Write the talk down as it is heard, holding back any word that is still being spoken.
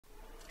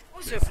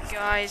What's up,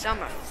 guys? I'm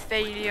a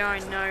failure, I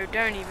know.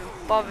 Don't even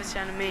bother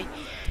telling me,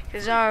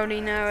 because I already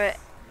know it.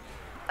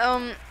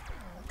 I'm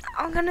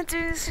gonna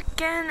do this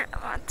again.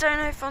 I don't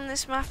know if on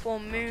this map or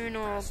Moon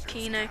or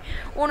Kino.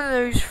 One of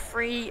those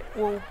three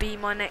will be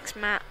my next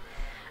map.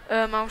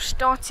 I'll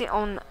start it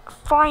on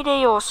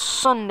Friday or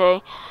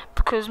Sunday,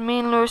 because me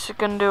and Lewis are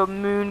gonna do a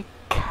Moon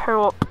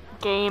co-op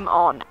game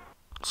on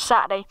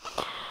Saturday.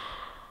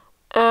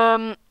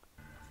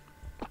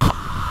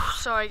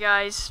 Sorry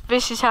guys,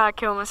 this is how I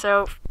kill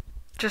myself.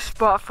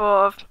 Just what I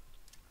thought of.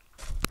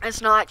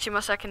 It's not actually my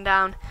second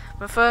down.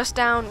 My first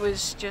down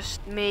was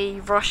just me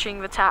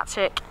rushing the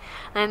tactic.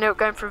 And I ended up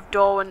going through the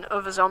door and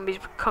other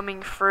zombies were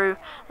coming through,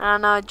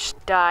 and I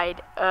just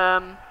died.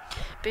 But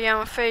yeah,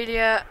 I'm a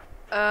failure.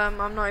 I'm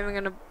not even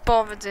gonna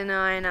bother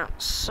denying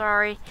it.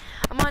 Sorry.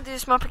 I might do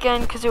this map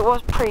again because it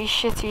was pretty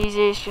shit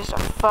easy. It's just I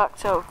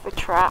fucked up the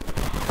trap.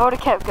 I would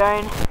have kept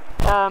going.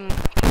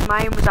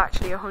 My aim was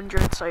actually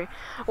 100, so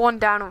 1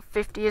 down on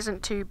 50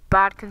 isn't too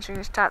bad considering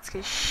this tactic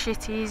is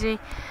shit easy.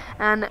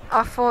 And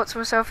I thought to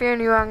myself, the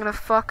only way I'm gonna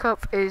fuck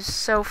up is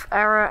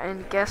self-error,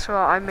 and guess what?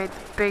 I made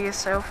the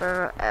biggest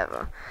self-error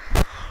ever.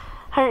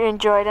 Hope you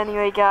enjoyed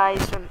anyway,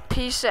 guys, and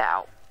peace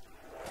out.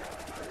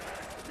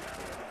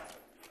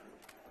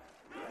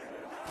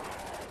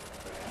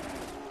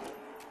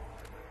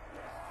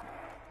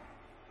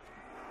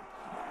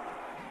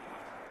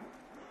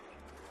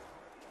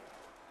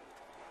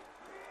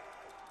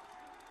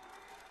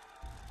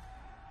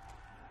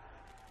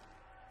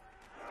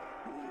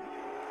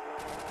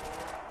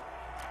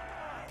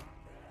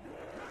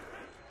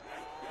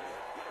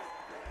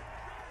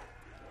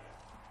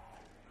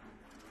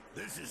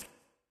 This is